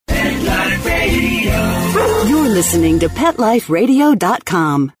Pet Life Radio. You're listening to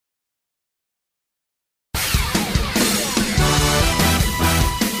PetLifeRadio.com.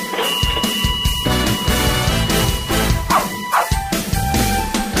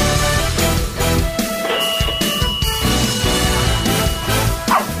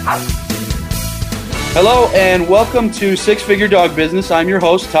 Hello and welcome to Six Figure Dog Business. I'm your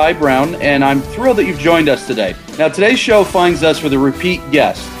host, Ty Brown, and I'm thrilled that you've joined us today. Now, today's show finds us with a repeat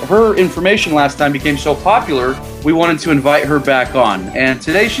guest. Her information last time became so popular, we wanted to invite her back on. And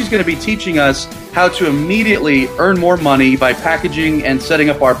today she's going to be teaching us how to immediately earn more money by packaging and setting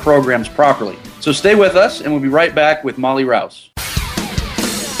up our programs properly. So stay with us, and we'll be right back with Molly Rouse.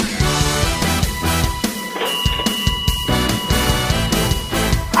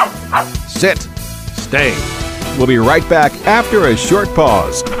 Sit. Stay. We'll be right back after a short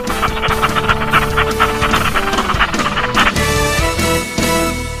pause.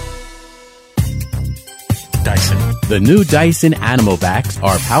 Dyson. The new Dyson Animal Vacs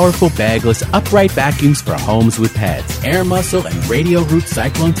are powerful bagless upright vacuums for homes with pets. Air muscle and radio root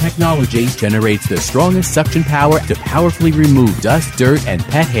cyclone technology generates the strongest suction power to powerfully remove dust, dirt, and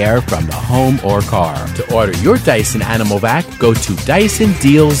pet hair from the home or car. To order your Dyson Animal Vac, go to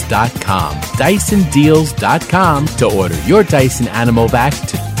DysonDeals.com. DysonDeals.com to order your Dyson Animal Vac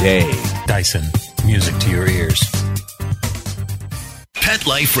today. Dyson. Music to your ears. Pet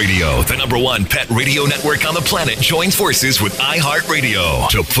Life Radio, the #1 pet radio network on the planet, joins forces with iHeartRadio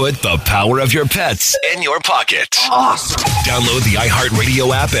to put the power of your pets in your pocket. Awesome. Download the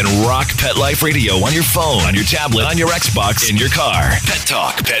iHeartRadio app and rock Pet Life Radio on your phone, on your tablet, on your Xbox, in your car. Pet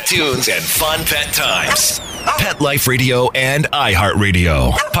talk, pet tunes, and fun pet times. Pet Life Radio and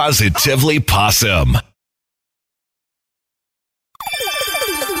iHeartRadio. Positively Possum.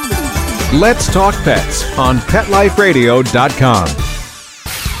 Let's talk pets on PetLifeRadio.com.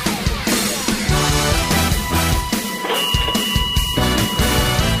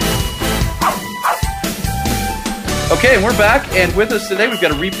 Okay, and we're back, and with us today, we've got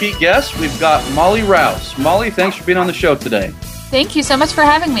a repeat guest. We've got Molly Rouse. Molly, thanks for being on the show today. Thank you so much for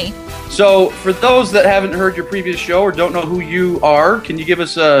having me. So, for those that haven't heard your previous show or don't know who you are, can you give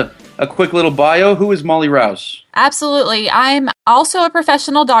us a quick little bio? Who is Molly Rouse? Absolutely. I'm also a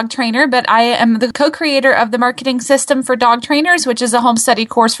professional dog trainer, but I am the co-creator of the Marketing System for Dog Trainers, which is a home study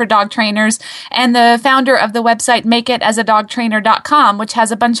course for dog trainers, and the founder of the website MakeItAsADogTrainer.com, which has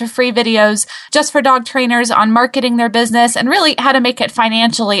a bunch of free videos just for dog trainers on marketing their business and really how to make it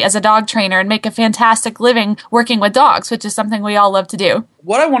financially as a dog trainer and make a fantastic living working with dogs, which is something we all love to do.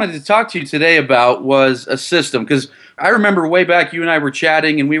 What I wanted to talk to you today about was a system, because I remember way back you and I were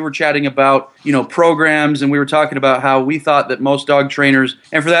chatting, and we were chatting about, programs, and we were talking about how we thought that most dog trainers,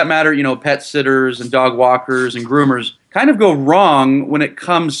 and for that matter, pet sitters and dog walkers and groomers, kind of go wrong when it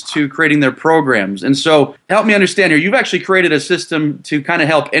comes to creating their programs. And so help me understand here, you've actually created a system to kind of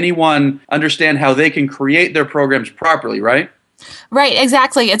help anyone understand how they can create their programs properly, right? Right,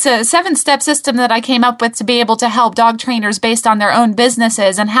 exactly. It's a 7-step system that I came up with to be able to help dog trainers based on their own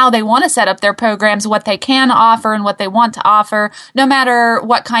businesses and how they want to set up their programs, what they can offer and what they want to offer, no matter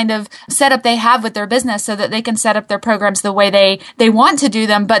what kind of setup they have with their business, so that they can set up their programs the way they want to do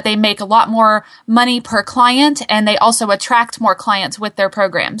them, but they make a lot more money per client, and they also attract more clients with their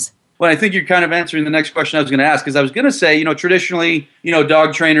programs. Well, I think you're kind of answering the next question I was going to ask, because I was going to say, traditionally,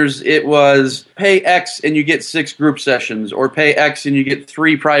 dog trainers, it was pay X and you get 6 group sessions, or pay X and you get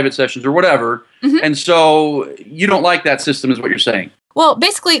 3 private sessions, or whatever. Mm-hmm. And so you don't like that system, is what you're saying. Well,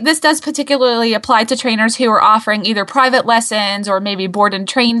 basically, this does particularly apply to trainers who are offering either private lessons or maybe board and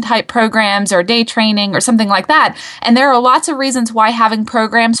train type programs or day training or something like that. And there are lots of reasons why having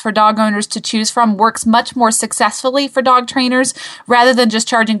programs for dog owners to choose from works much more successfully for dog trainers, rather than just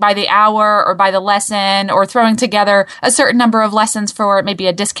charging by the hour or by the lesson or throwing together a certain number of lessons for maybe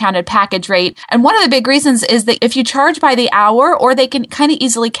a discounted package rate. And one of the big reasons is that if you charge by the hour, or they can kind of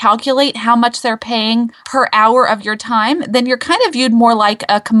easily calculate how much they're paying per hour of your time, then you're kind of viewed more like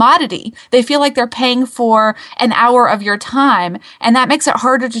a commodity. They feel like they're paying for an hour of your time, and that makes it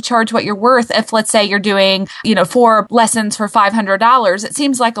harder to charge what you're worth. If, let's say, you're doing, 4 lessons for $500, it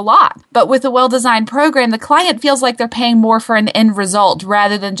seems like a lot. But with a well-designed program, the client feels like they're paying more for an end result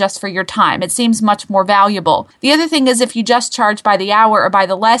rather than just for your time. It seems much more valuable. The other thing is, if you just charge by the hour or by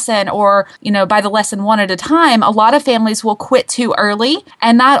the lesson, or, by the lesson one at a time, a lot of families will quit too early.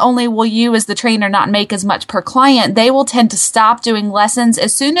 And not only will you as the trainer not make as much per client, they will tend to stop doing lessons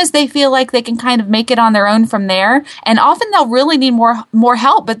as soon as they feel like they can kind of make it on their own from there. And often they'll really need more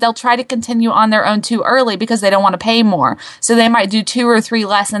help, but they'll try to continue on their own too early because they don't want to pay more. So they might do 2 or 3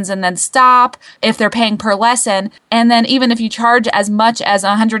 lessons and then stop if they're paying per lesson. And then even if you charge as much as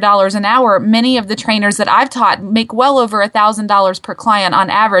 $100 an hour, many of the trainers that I've taught make well over $1,000 per client on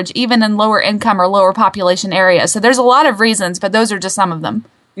average, even in lower income or lower population areas. So there's a lot of reasons, but those are just some of them.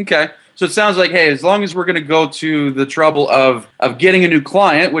 Okay. So it sounds like, hey, as long as we're going to go to the trouble of getting a new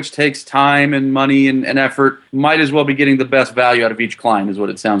client, which takes time and money and effort, might as well be getting the best value out of each client is what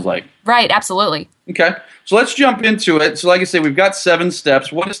it sounds like. Right, absolutely. Okay. So let's jump into it. So like I say, we've got 7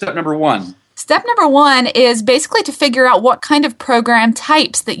 steps. What is step number 1? Step number 1 is basically to figure out what kind of program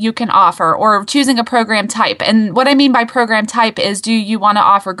types that you can offer, or choosing a program type. And what I mean by program type is, do you want to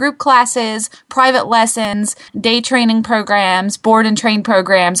offer group classes, private lessons, day training programs, board and train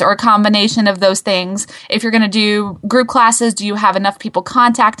programs, or a combination of those things? If you're going to do group classes, do you have enough people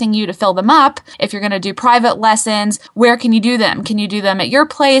contacting you to fill them up? If you're going to do private lessons, where can you do them? Can you do them at your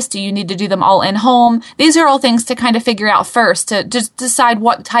place? Do you need to do them all in home? These are all things to kind of figure out first, to just decide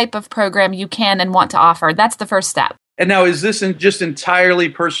what type of program you can and want to offer. That's the first step. And now, is this just entirely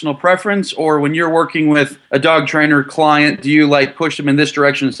personal preference, or when you're working with a dog trainer client, do you like push them in this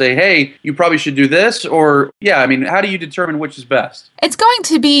direction and say, hey, you probably should do this? Or, yeah, I mean, how do you determine which is best? It's going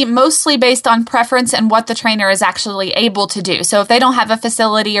to be mostly based on preference and what the trainer is actually able to do. So if they don't have a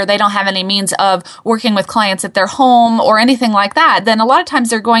facility or they don't have any means of working with clients at their home or anything like that, then a lot of times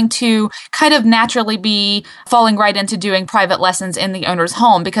they're going to kind of naturally be falling right into doing private lessons in the owner's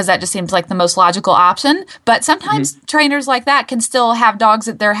home, because that just seems like the most logical option. But sometimes trainers like that can still have dogs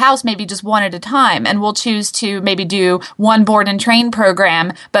at their house, maybe just one at a time, and will choose to maybe do one board and train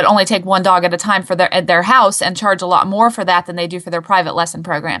program, but only take one dog at a time at their house, and charge a lot more for that than they do for their private lesson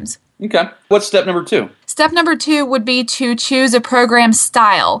programs. Okay. What's step number 2? Step number 2 would be to choose a program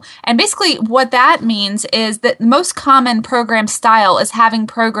style. And basically what that means is that the most common program style is having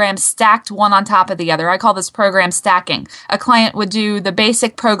programs stacked one on top of the other. I call this program stacking. A client would do the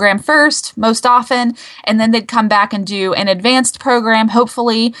basic program first, most often, and then they'd come back and do an advanced program,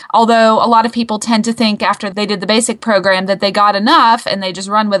 hopefully. Although a lot of people tend to think after they did the basic program that they got enough and they just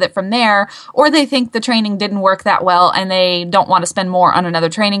run with it from there, or they think the training didn't work that well and they don't want to spend more on another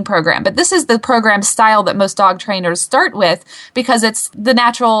training program. But this is the program style that most dog trainers start with, because it's the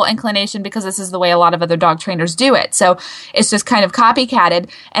natural inclination, because this is the way a lot of other dog trainers do it. So it's just kind of copycatted.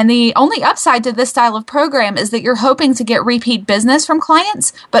 And the only upside to this style of program is that you're hoping to get repeat business from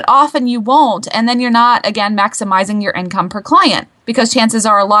clients, but often you won't. And then you're not, again, maximizing your income per client, because chances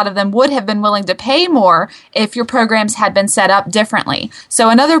are a lot of them would have been willing to pay more if your programs had been set up differently. So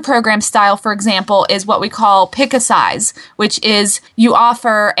another program style, for example, is what we call pick a size, which is you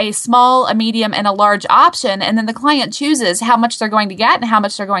offer a small, a medium, and a large option, and then the client chooses how much they're going to get and how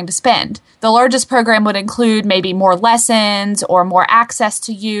much they're going to spend. The largest program would include maybe more lessons or more access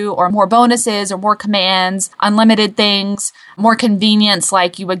to you or more bonuses or more commands, unlimited things, more convenience,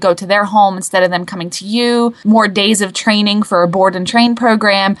 like you would go to their home instead of them coming to you, more days of training for a board and train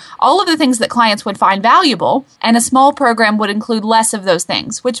program, all of the things that clients would find valuable. And a small program would include less of those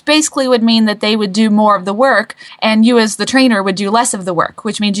things, which basically would mean that they would do more of the work and you as the trainer would do less of the work,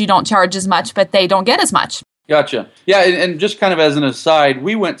 which means you don't charge as much, but they don't get as much. Gotcha. Yeah, and just kind of as an aside,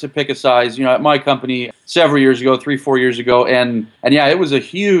 we went to Pick a Size, at my company several years ago, 3-4 years ago, and yeah, it was a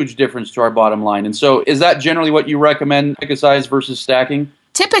huge difference to our bottom line. And so is that generally what you recommend, Pick a Size versus stacking?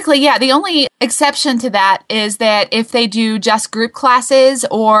 Typically, yeah. The only exception to that is that if they do just group classes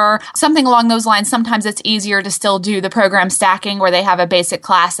or something along those lines, sometimes it's easier to still do the program stacking where they have a basic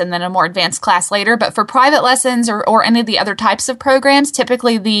class and then a more advanced class later. But for private lessons or any of the other types of programs,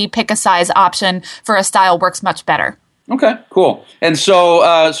 typically the pick a size option for a style works much better. Okay, cool. And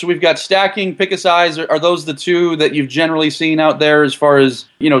so we've got stacking, pick a size. Are those the two that you've generally seen out there as far as,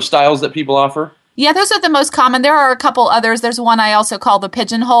 styles that people offer? Yeah, those are the most common. There are a couple others. There's one I also call the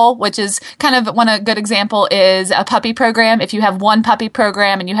pigeonhole, which is kind of a good example is a puppy program. If you have one puppy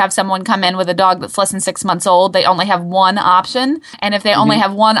program and you have someone come in with a dog that's less than 6 months old, they only have one option. And if they only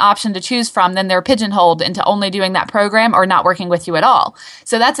have one option to choose from, then they're pigeonholed into only doing that program or not working with you at all.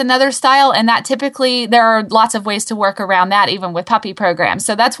 So that's another style. And that typically, there are lots of ways to work around that, even with puppy programs.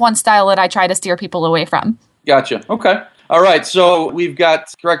 So that's one style that I try to steer people away from. Gotcha. Okay. All right, so we've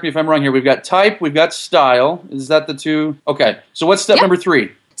got, correct me if I'm wrong here, we've got type, we've got style. Is that the two? Okay, so what's step number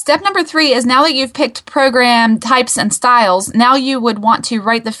 3? Step number 3 is now that you've picked program types and styles, now you would want to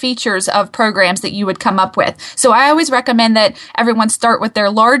write the features of programs that you would come up with. So I always recommend that everyone start with their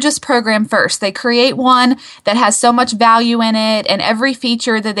largest program first. They create one that has so much value in it and every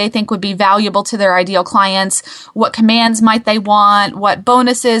feature that they think would be valuable to their ideal clients. What commands might they want? What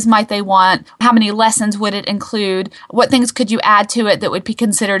bonuses might they want? How many lessons would it include? What things could you add to it that would be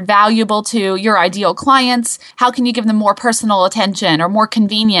considered valuable to your ideal clients? How can you give them more personal attention or more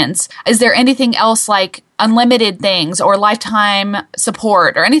convenience? Is there anything else like unlimited things or lifetime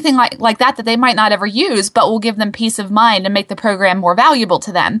support or anything like that they might not ever use, but will give them peace of mind and make the program more valuable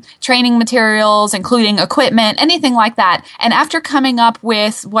to them? Training materials, including equipment, anything like that. And after coming up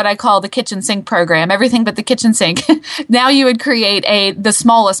with what I call the kitchen sink program, everything but the kitchen sink, now you would create the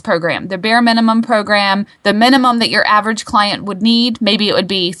smallest program, the bare minimum program, the minimum that your average client would need. Maybe it would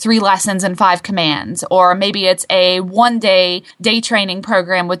be 3 lessons and 5 commands, or maybe it's a 1-day day training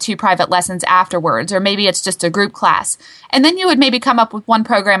program with 2 private lessons afterwards, or maybe it's just a group class. And then you would maybe come up with one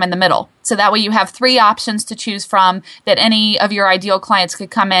program in the middle. So that way you have 3 options to choose from that any of your ideal clients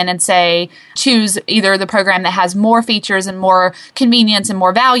could come in and say, choose either the program that has more features and more convenience and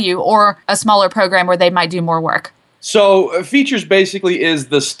more value, or a smaller program where they might do more work. So features basically is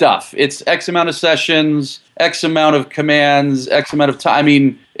the stuff. It's X amount of sessions, X amount of commands, X amount of time. I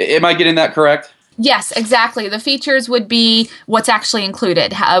mean, am I getting that correct? Yes, exactly. The features would be what's actually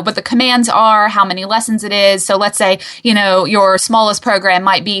included, what the commands are, how many lessons it is. So let's say, your smallest program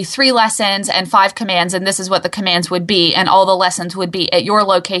might be 3 lessons and 5 commands, and this is what the commands would be, and all the lessons would be at your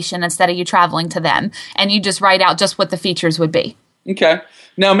location instead of you traveling to them. And you just write out just what the features would be. Okay.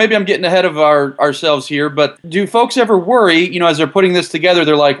 Now, maybe I'm getting ahead of ourselves here, but do folks ever worry, as they're putting this together,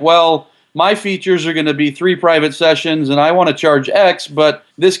 they're like, well, my features are going to be 3 private sessions and I want to charge X, but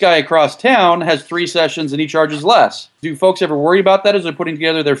this guy across town has 3 sessions and he charges less. Do folks ever worry about that as they're putting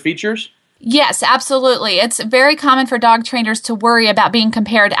together their features? Yes, absolutely. It's very common for dog trainers to worry about being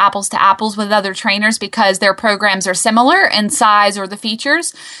compared apples to apples with other trainers because their programs are similar in size or the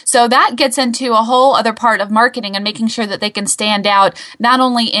features. So that gets into a whole other part of marketing and making sure that they can stand out not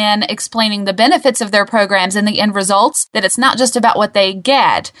only in explaining the benefits of their programs and the end results, that it's not just about what they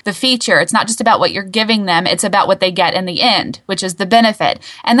get, the feature. It's not just about what you're giving them. It's about what they get in the end, which is the benefit.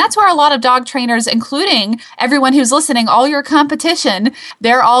 And that's where a lot of dog trainers, including everyone who's listening, all your competition,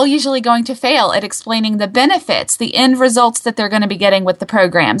 they're all usually going to fail at explaining the benefits, the end results that they're going to be getting with the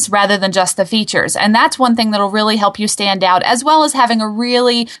programs rather than just the features. And that's one thing that'll really help you stand out, as well as having a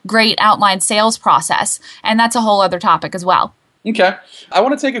really great outlined sales process. And that's a whole other topic as well. Okay. I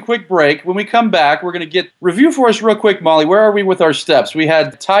want to take a quick break. When we come back, we're going to review for us real quick, Molly. Where are we with our steps? We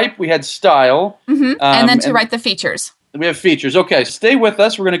had type, we had style. And then to write the features. We have features. Okay, stay with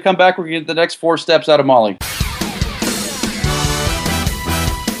us. We're going to come back. We're going to get the next 4 steps out of Molly.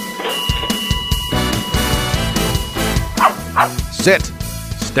 Sit.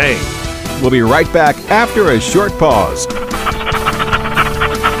 Stay. We'll be right back after a short pause.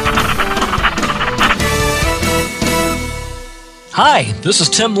 Hi, this is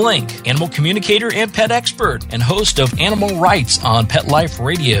Tim Link, animal communicator and pet expert and host of Animal Rights on Pet Life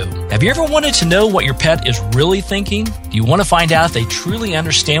Radio. Have you ever wanted to know what your pet is really thinking? Do you want to find out if they truly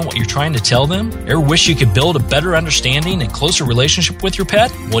understand what you're trying to tell them? Ever wish you could build a better understanding and closer relationship with your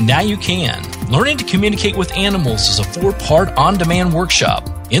pet? Well, now you can. Learning to communicate with animals is a 4-part on-demand workshop.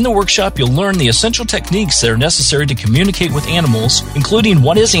 In the workshop, you'll learn the essential techniques that are necessary to communicate with animals, including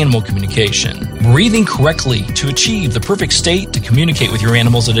what is animal communication, breathing correctly to achieve the perfect state to communicate with your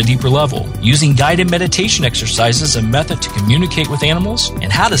animals at a deeper level, using guided meditation exercises and method to communicate with animals,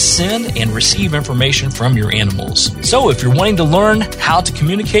 and how to send and receive information from your animals. So if you're wanting to learn how to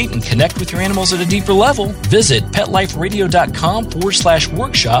communicate and connect with your animals at a deeper level, visit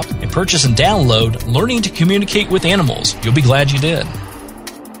PetLifeRadio.com/workshop and purchase and download Learning to Communicate with Animals. You'll be glad you did.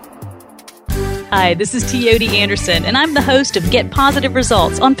 Hi, this is Teody Anderson, and I'm the host of Get Positive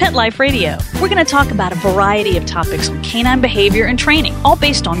Results on Pet Life Radio. We're going to talk about a variety of topics on canine behavior and training, all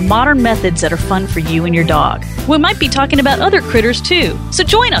based on modern methods that are fun for you and your dog. We might be talking about other critters too, so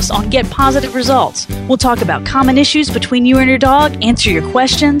join us on Get Positive Results. We'll talk about common issues between you and your dog, answer your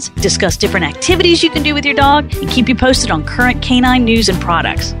questions, discuss different activities you can do with your dog, and keep you posted on current canine news and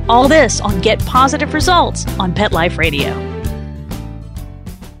products. All this on Get Positive Results on Pet Life Radio.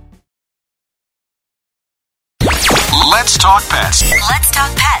 Let's talk pets. Let's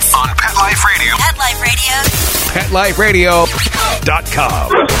talk pets On Pet Life Radio. Pet Life Radio.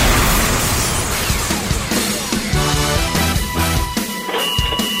 PetLifeRadio.com.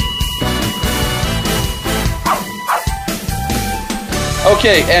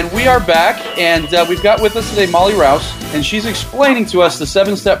 Okay, and we are back, and we've got with us today Molly Rouse. and she's explaining to us the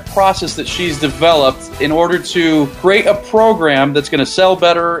 7-step process that she's developed in order to create a program that's going to sell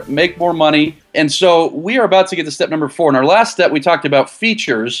better, make more money. And so we are about to get to step number 4. In our last step, we talked about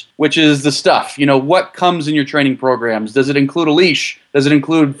features, which is the stuff. What comes in your training programs? Does it include a leash? Does it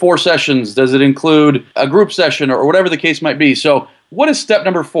include 4 sessions? Does it include a group session or whatever the case might be? So what is step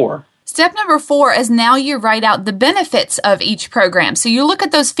number 4? Step number 4 is now you write out the benefits of each program. So you look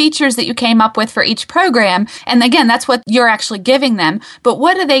at those features that you came up with for each program, and again, that's what you're actually giving them. But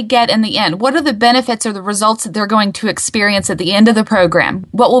what do they get in the end? What are the benefits or the results that they're going to experience at the end of the program?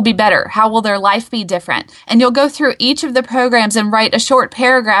 What will be better? How will their life be different? And you'll go through each of the programs and write a short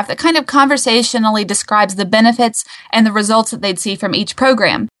paragraph that kind of conversationally describes the benefits and the results that they'd see from each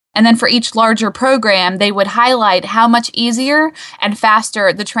program. And then for each larger program, they would highlight how much easier and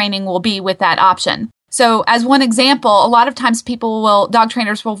faster the training will be with that option. So as one example, a lot of times dog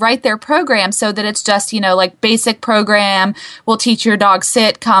trainers will write their program so that it's just, like basic program will teach your dog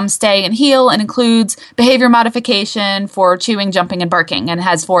sit, come, stay, and heel, and includes behavior modification for chewing, jumping, and barking, and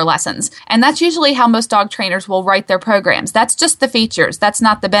has 4 lessons. And that's usually how most dog trainers will write their programs. That's just the features. That's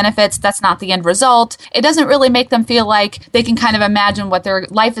not the benefits. That's not the end result. It doesn't really make them feel like they can kind of imagine what their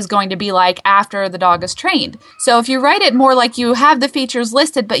life is going to be like after the dog is trained. So if you write it more like you have the features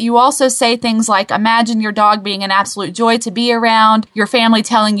listed, but you also say things like imagine your dog being an absolute joy to be around, your family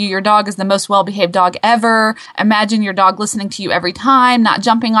telling you your dog is the most well-behaved dog ever, imagine your dog listening to you every time, not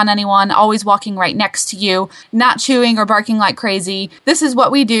jumping on anyone, always walking right next to you, not chewing or barking like crazy. This is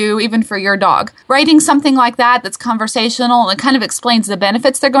what we do even for your dog. Writing something like that that's conversational and kind of explains the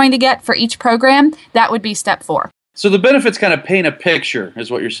benefits they're going to get for each program, that would be step 4. So the benefits kind of paint a picture,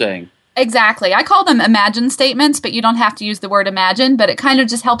 is what you're saying. Exactly. I call them imagine statements, but you don't have to use the word imagine, but it kind of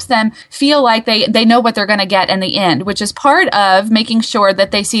just helps them feel like they know what they're going to get in the end, which is part of making sure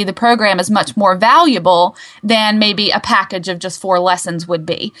that they see the program as much more valuable than maybe a package of just 4 lessons would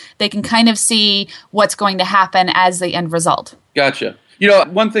be. They can kind of see what's going to happen as the end result. Gotcha.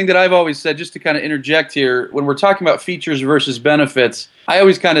 One thing that I've always said, just to kind of interject here, when we're talking about features versus benefits, I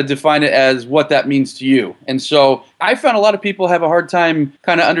always kind of define it as what that means to you. And so I found a lot of people have a hard time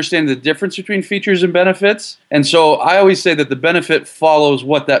kind of understanding the difference between features and benefits. And so I always say that the benefit follows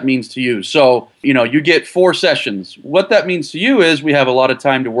what that means to you. So, you get 4 sessions. What that means to you is we have a lot of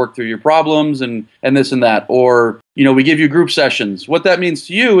time to work through your problems and this and that. Or, we give you group sessions. What that means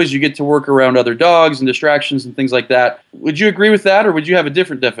to you is you get to work around other dogs and distractions and things like that. Would you agree with that, or would you have a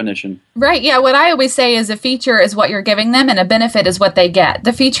different definition? Right. Yeah. What I always say is a feature is what you're giving them and a benefit is what they get.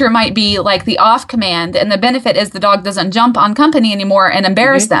 The feature might be like the off command, and the benefit is the dog doesn't jump on company anymore and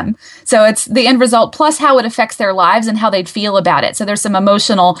embarrass them. So it's the end result plus how it affects their lives and how they'd feel about it. So there's some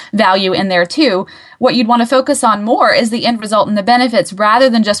emotional value in there too. What you'd want to focus on more is the end result and the benefits rather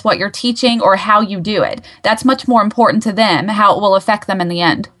than just what you're teaching or how you do it. That's much more important to them, how it will affect them in the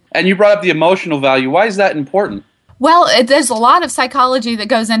end. And you brought up the emotional value. Why is that important? Well, there's a lot of psychology that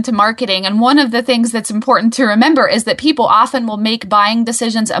goes into marketing, and one of the things that's important to remember is that people often will make buying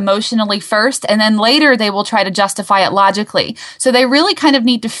decisions emotionally first, and then later they will try to justify it logically. So they really kind of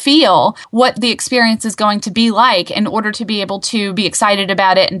need to feel what the experience is going to be like in order to be able to be excited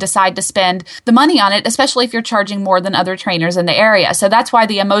about it and decide to spend the money on it, especially if you're charging more than other trainers in the area. So that's why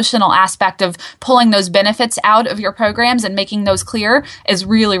the emotional aspect of pulling those benefits out of your programs and making those clear is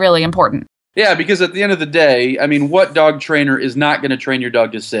really, really important. Yeah, because at the end of the day, what dog trainer is not going to train your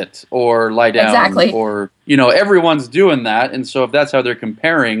dog to sit or lie down? Exactly. Or, everyone's doing that. And so if that's how they're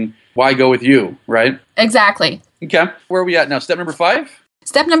comparing, why go with you, right? Exactly. Okay. Where are we at now? Step number 5?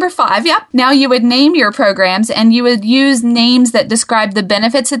 Step number 5, yep. Now you would name your programs and you would use names that describe the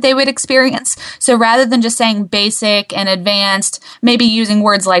benefits that they would experience. So rather than just saying basic and advanced, maybe using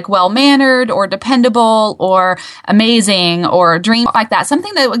words like well-mannered or dependable or amazing or dream, like that.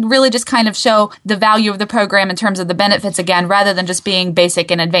 Something that would really just kind of show the value of the program in terms of the benefits again, rather than just being basic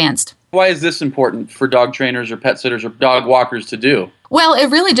and advanced. Why is this important for dog trainers or pet sitters or dog walkers to do? Well, it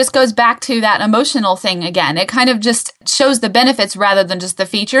really just goes back to that emotional thing again. It kind of just shows the benefits rather than just the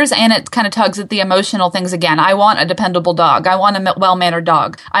features, and it kind of tugs at the emotional things again. I want a dependable dog. I want a well-mannered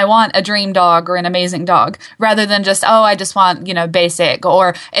dog. I want a dream dog or an amazing dog, rather than just, I just want, basic.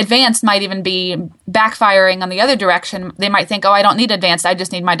 Or advanced might even be backfiring on the other direction. They might think, I don't need advanced. I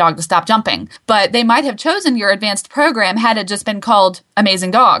just need my dog to stop jumping. But they might have chosen your advanced program had it just been called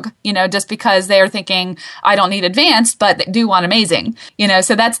amazing dog, just because they're thinking, I don't need advanced, but they do want amazing.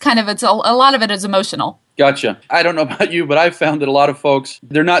 So that's kind of, a lot of it is emotional. Gotcha. I don't know about you, but I've found that a lot of folks,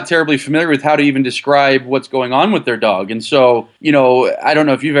 they're not terribly familiar with how to even describe what's going on with their dog. And so, I don't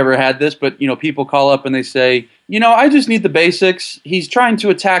know if you've ever had this, but, people call up and they say, I just need the basics. He's trying to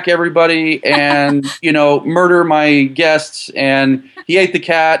attack everybody and, murder my guests, and he ate the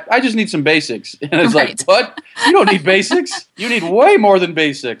cat. I just need some basics. And it's like, what? You don't need basics. You need way more than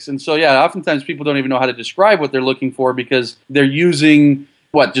basics. And so, oftentimes people don't even know how to describe what they're looking for because they're using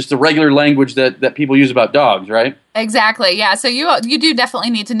just the regular language that people use about dogs, right? Exactly. Yeah. So you do definitely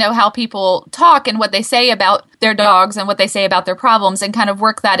need to know how people talk and what they say about their dogs and what they say about their problems, and kind of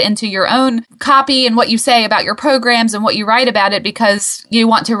work that into your own copy and what you say about your programs and what you write about it, because you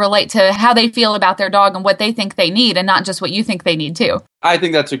want to relate to how they feel about their dog and what they think they need, and not just what you think they need too. I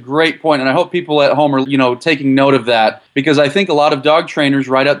think that's a great point, and I hope people at home are, taking note of that, because I think a lot of dog trainers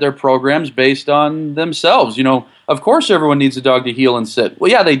write out their programs based on themselves. Of course everyone needs a dog to heel and sit.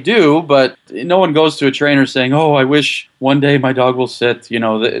 Well, yeah, they do, but no one goes to a trainer saying, "Oh, I wish one day my dog will sit."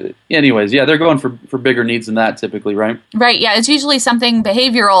 Anyways, they're going for bigger needs than that typically, right? Right, yeah. It's usually something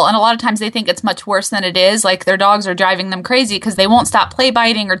behavioral, and a lot of times they think it's much worse than it is. Like their dogs are driving them crazy because they won't stop play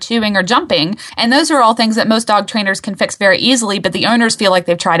biting or chewing or jumping. And those are all things that most dog trainers can fix very easily, but the owners feel like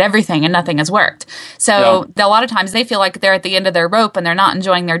they've tried everything and nothing has worked. So a lot of times they feel like they're at the end of their rope and they're not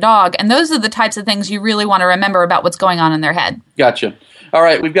enjoying their dog. And those are the types of things you really want to remember about what's going on in their head. Gotcha. All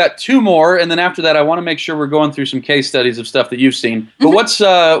right, we've got two more, and then after that, I want to make sure we're going through some case studies of stuff that you've seen. But what's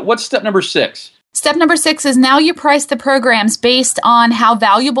step number 6? Step number 6 is now you price the programs based on how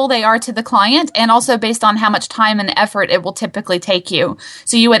valuable they are to the client, and also based on how much time and effort it will typically take you.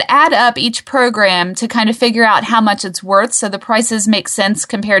 So you would add up each program to kind of figure out how much it's worth, so the prices make sense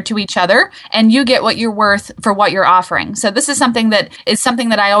compared to each other, and you get what you're worth for what you're offering. So this is something that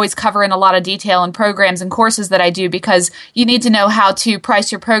I always cover in a lot of detail in programs and courses that I do, because you need to know how to price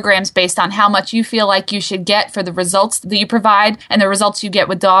your programs based on how much you feel like you should get for the results that you provide and the results you get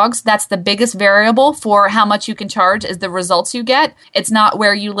with dogs. That's the biggest variable for how much you can charge, is the results you get. It's not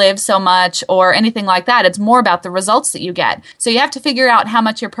where you live so much or anything like that. It's more about the results that you get. So you have to figure out how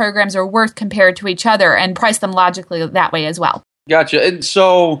much your programs are worth compared to each other and price them logically that way as well. Gotcha. And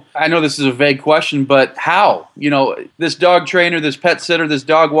so I know this is a vague question, but how? This dog trainer, this pet sitter, this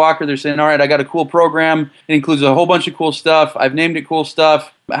dog walker, they're saying, all right, I got a cool program. It includes a whole bunch of cool stuff. I've named it cool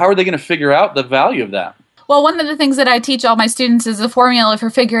stuff. How are they going to figure out the value of that? Well, one of the things that I teach all my students is a formula for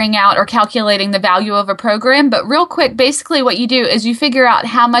figuring out or calculating the value of a program. But real quick, basically what you do is you figure out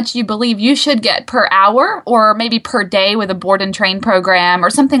how much you believe you should get per hour or maybe per day with a board and train program or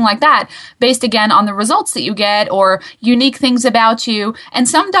something like that, based again on the results that you get or unique things about you. And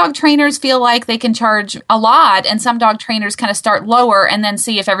some dog trainers feel like they can charge a lot, and some dog trainers kind of start lower and then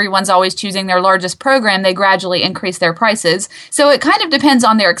see if everyone's always choosing their largest program, they gradually increase their prices. So it kind of depends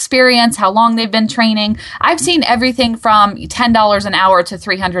on their experience, how long they've been training. I've seen everything from $10 an hour to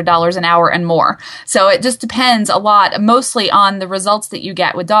 $300 an hour and more. So it just depends a lot, mostly on the results that you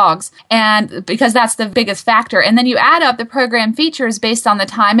get with dogs. And because that's the biggest factor. And then you add up the program features based on the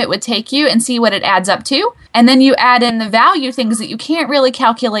time it would take you and see what it adds up to. And then you add in the value things that you can't really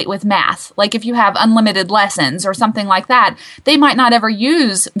calculate with math. Like if you have unlimited lessons or something like that, they might not ever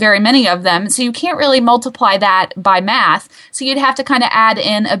use very many of them. So you can't really multiply that by math. So you'd have to kind of add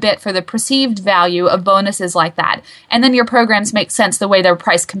in a bit for the perceived value of bonuses like that. And then your programs make sense the way they're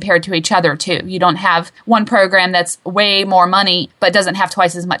priced compared to each other too. You don't have one program that's way more money but doesn't have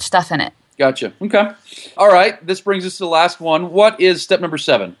twice as much stuff in it. Gotcha. Okay. All right. This brings us to the last one. What is step number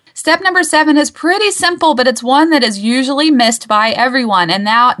 7? Step number 7 is pretty simple, but it's one that is usually missed by everyone. And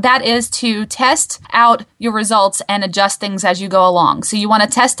now that is to test out your results and adjust things as you go along. So you want to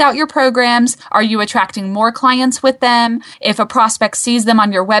test out your programs. Are you attracting more clients with them? If a prospect sees them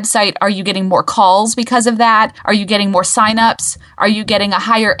on your website, are you getting more calls because of that? Are you getting more signups? Are you getting a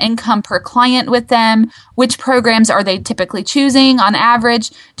higher income per client with them? Which programs are they typically choosing on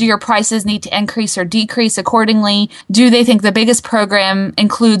average? Do your prices need to increase or decrease accordingly? Do they think the biggest program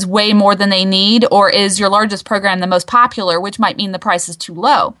includes way more than they need, or is your largest program the most popular, which might mean the price is too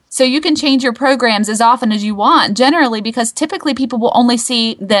low? So you can change your programs as often as you want, generally, because typically people will only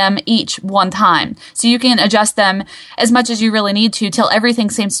see them each one time. So you can adjust them as much as you really need to till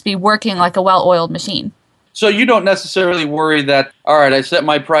everything seems to be working like a well-oiled machine. So you don't necessarily worry that, all right, I set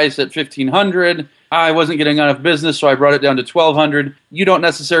my price at $1,500. I wasn't getting enough business, so I brought it down to $1,200. You don't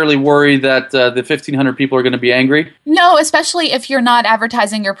necessarily worry that the 1,500 people are going to be angry? No, especially if you're not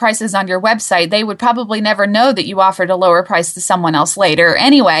advertising your prices on your website. They would probably never know that you offered a lower price to someone else later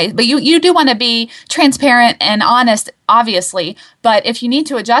anyway. But you do want to be transparent and honest, obviously. But if you need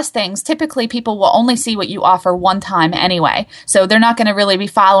to adjust things, typically people will only see what you offer one time anyway. So they're not going to really be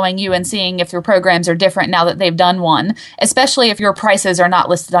following you and seeing if your programs are different now that they've done one, especially if your prices are not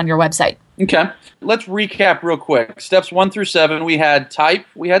listed on your website. Okay. Let's recap real quick. Steps 1 through 7, we had type,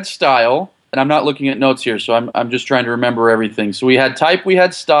 we had style, and I'm not looking at notes here, so I'm just trying to remember everything. So we had type, we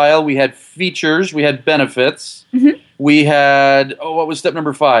had style, we had features, we had benefits. Mm-hmm. We had, what was step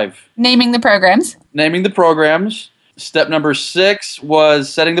number 5? Naming the programs. Naming the programs. Step number 6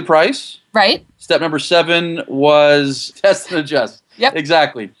 was setting the price. Right. Step number 7 was test and adjust. Yep.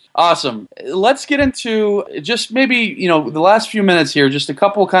 Exactly. Awesome. Let's get into just maybe, the last few minutes here, just a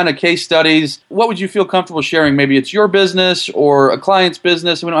couple kind of case studies. What would you feel comfortable sharing? Maybe it's your business or a client's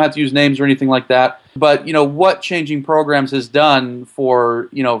business. We don't have to use names or anything like that. But, what Changing Programs has done for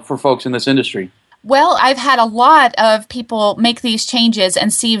folks in this industry. Well, I've had a lot of people make these changes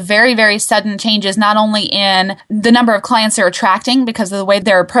and see very, very sudden changes, not only in the number of clients they're attracting because of the way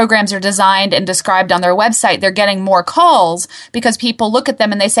their programs are designed and described on their website. They're getting more calls because people look at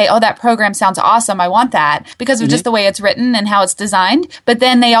them and they say, oh, that program sounds awesome. I want that, because of just the way it's written and how it's designed. But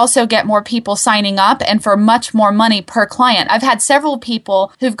then they also get more people signing up and for much more money per client. I've had several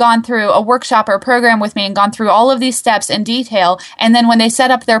people who've gone through a workshop or a program with me and gone through all of these steps in detail. And then when they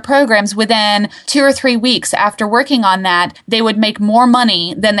set up their programs within 2 or 3 weeks after working on that, they would make more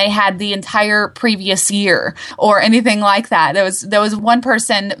money than they had the entire previous year or anything like that. There was one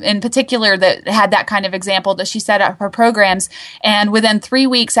person in particular that had that kind of example, that she set up her programs, and within 3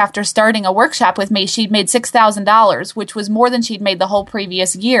 weeks after starting a workshop with me, she'd made $6,000, which was more than she'd made the whole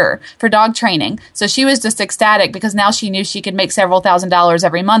previous year for dog training. So she was just ecstatic because now she knew she could make several $1,000s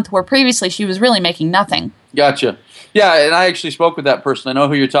every month, where previously she was really making nothing. Gotcha. Yeah, and I actually spoke with that person. I know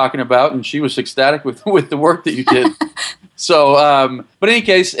who you're talking about, and she was ecstatic with the work that you did. So, but in any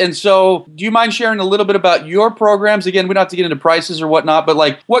case, and so do you mind sharing a little bit about your programs? Again, we don't have to get into prices or whatnot, but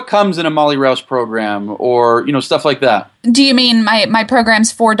like what comes in a Molly Rouse program or, stuff like that? Do you mean my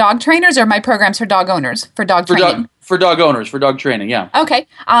programs for dog trainers or my programs for dog owners, for dog training? For dog owners, for dog training, yeah. Okay.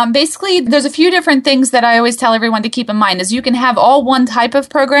 Basically, there's a few different things that I always tell everyone to keep in mind. Is you can have all one type of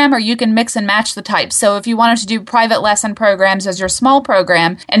program, or you can mix and match the types. So if you wanted to do private lesson programs as your small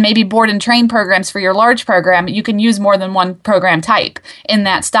program, and maybe board and train programs for your large program, you can use more than one program type in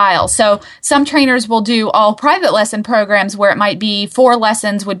that style. So some trainers will do all private lesson programs where it might be 4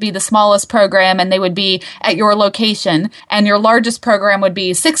 lessons would be the smallest program, and they would be at your location, and your largest program would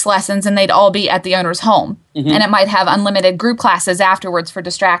be 6 lessons, and they'd all be at the owner's home. Mm-hmm. And it might have unlimited group classes afterwards for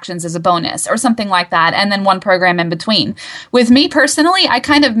distractions as a bonus or something like that, and then one program in between. With me personally, I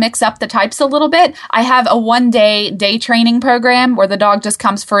kind of mix up the types a little bit. I have a 1-day day training program where the dog just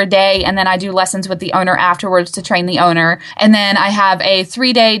comes for a day, and then I do lessons with the owner afterwards to train the owner. And then I have a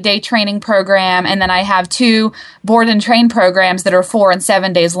 3-day day training program, and then I have 2 board and train programs that are 4 and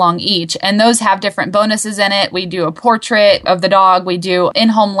 7 days long each. And those have different bonuses in it. We do a portrait of the dog. We do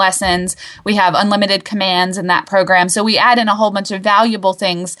in-home lessons. We have unlimited commands in that program. So we add in a whole bunch of valuable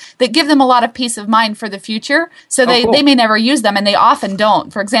things that give them a lot of peace of mind for the future. So they may never use them, and they often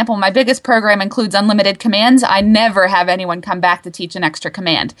don't. For example, my biggest program includes unlimited commands. I never have anyone come back to teach an extra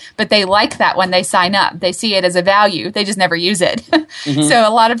command, but they like that when they sign up. They see it as a value. They just never use it. Mm-hmm. So a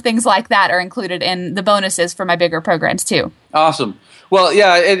lot of things like that are included in the bonuses for my bigger programs too. Awesome. Well,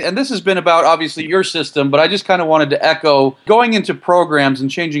 yeah, and this has been about, obviously, your system, but I just kind of wanted to echo, going into programs and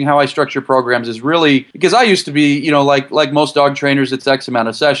changing how I structure programs is really, because I used to be, like most dog trainers, it's X amount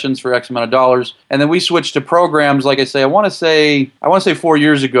of sessions for X amount of dollars, and then we switched to programs, like I say, I want to say 4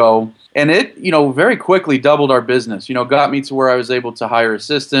 years ago, and it, very quickly doubled our business, got me to where I was able to hire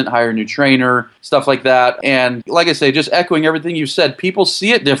assistant, hire a new trainer, stuff like that. And like I say, just echoing everything you said, people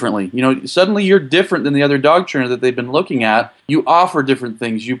see it differently. Suddenly you're different than the other dog trainer that they've been looking at. You offer different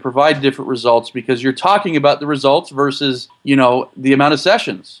things. You provide different results because you're talking about the results versus, the amount of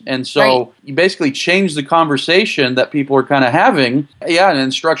sessions. And so You basically change the conversation that people are kind of having, and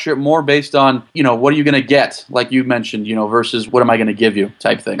then structure it more based on, what are you going to get, like you mentioned, versus what am I going to give you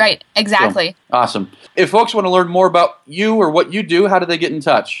type thing. Right. Exactly. So, awesome. If folks want to learn more about you or what you do, how do they get in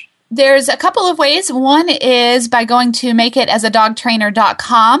touch? There's a couple of ways. One is by going to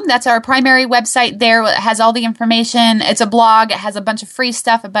makeitasadogtrainer.com. That's our primary website there. It has all the information. It's a blog. It has a bunch of free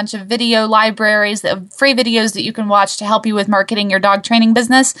stuff, a bunch of video libraries, free videos that you can watch to help you with marketing your dog training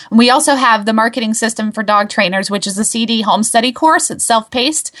business. And we also have the Marketing System for Dog Trainers, which is a CD home study course. It's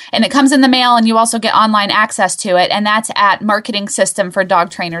self-paced, and it comes in the mail, and you also get online access to it, and that's at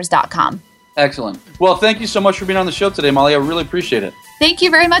marketingsystempfordogtrainers.com. Excellent. Well, thank you so much for being on the show today, Molly. I really appreciate it. Thank you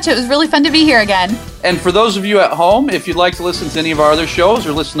very much. It was really fun to be here again. And for those of you at home, if you'd like to listen to any of our other shows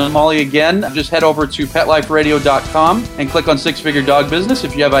or listen to Molly again, just head over to PetLifeRadio.com and click on Six Figure Dog Business.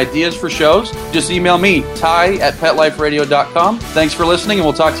 If you have ideas for shows, just email me, Ty@PetLifeRadio.com. Thanks for listening, and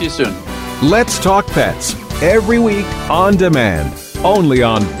we'll talk to you soon. Let's Talk Pets, every week on demand, only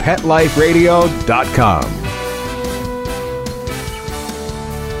on PetLifeRadio.com.